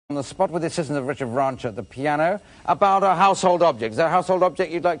On the spot with the assistance of Richard Rancher at the piano about a household object. Is there a household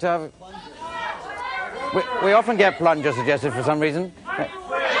object you'd like to have? We often get plunger suggested for some reason.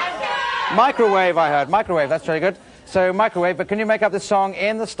 Microwave, I heard. Microwave, that's very good. So, microwave, but can you make up this song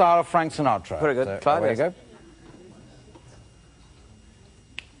in the style of Frank Sinatra? Very good. So, try there you go.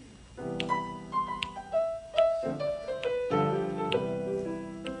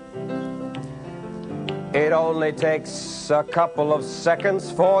 It only takes a couple of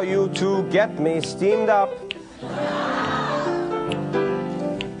seconds for you to get me steamed up.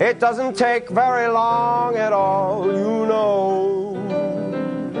 It doesn't take very long at all, you know.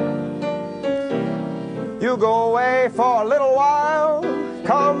 You go away for a little while,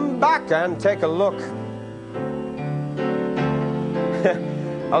 come back and take a look.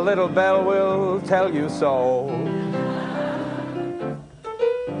 A little bell will tell you so.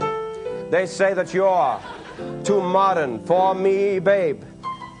 They say that you're too modern for me, babe.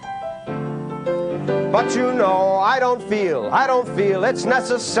 But you know, I don't feel it's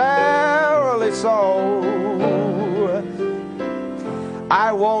necessarily so.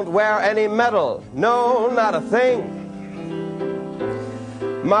 I won't wear any metal, no, not a thing.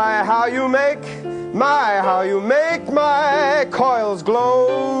 My, how you make my coils glow.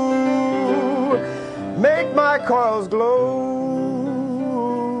 Make my coils glow.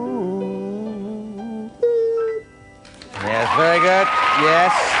 Yes, very good.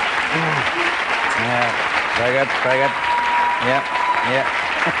 Yes. Yeah, very good, very good. Yep, yep.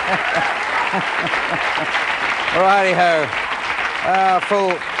 Righty-ho.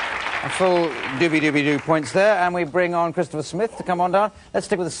 Full doobie-doobie-doo points there, and we bring on Christopher Smith to come on down. Let's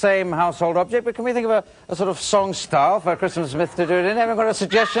stick with the same household object, but can we think of a sort of song style for Christopher Smith to do it in? Everyone got a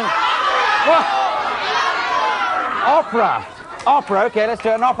suggestion? What? Opera. Opera, okay, let's do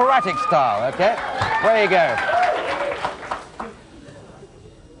an operatic style, okay? There you go.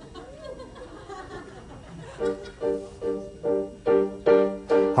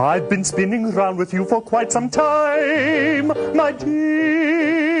 I've been spinning around with you for quite some time, my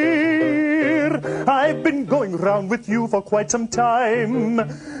dear. I've been going around with you for quite some time,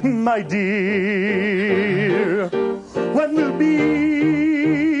 my dear. When will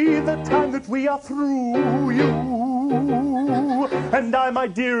be the time that we are through, you and I, my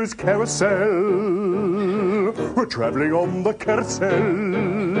dear, is carousel. We're traveling on the carousel,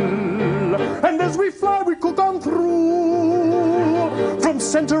 and as we fly, we cook on through. From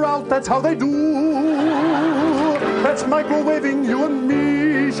center out, that's how they do. That's microwaving you and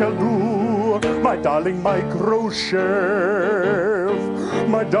me shall do. My darling micro chef,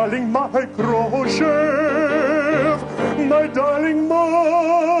 my darling micro chef, my darling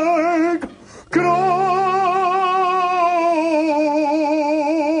micro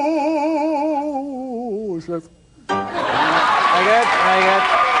chef. Very good, very good.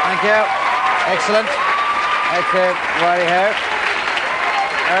 Thank you. Excellent. Okay, righty-ho.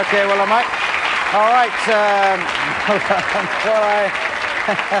 Okay, well, I might. All right.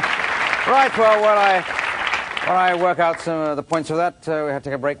 Right. Well, while I work out some of the points of that, we have to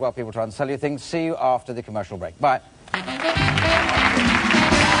take a break while people try and sell you things. See you after the commercial break. Bye.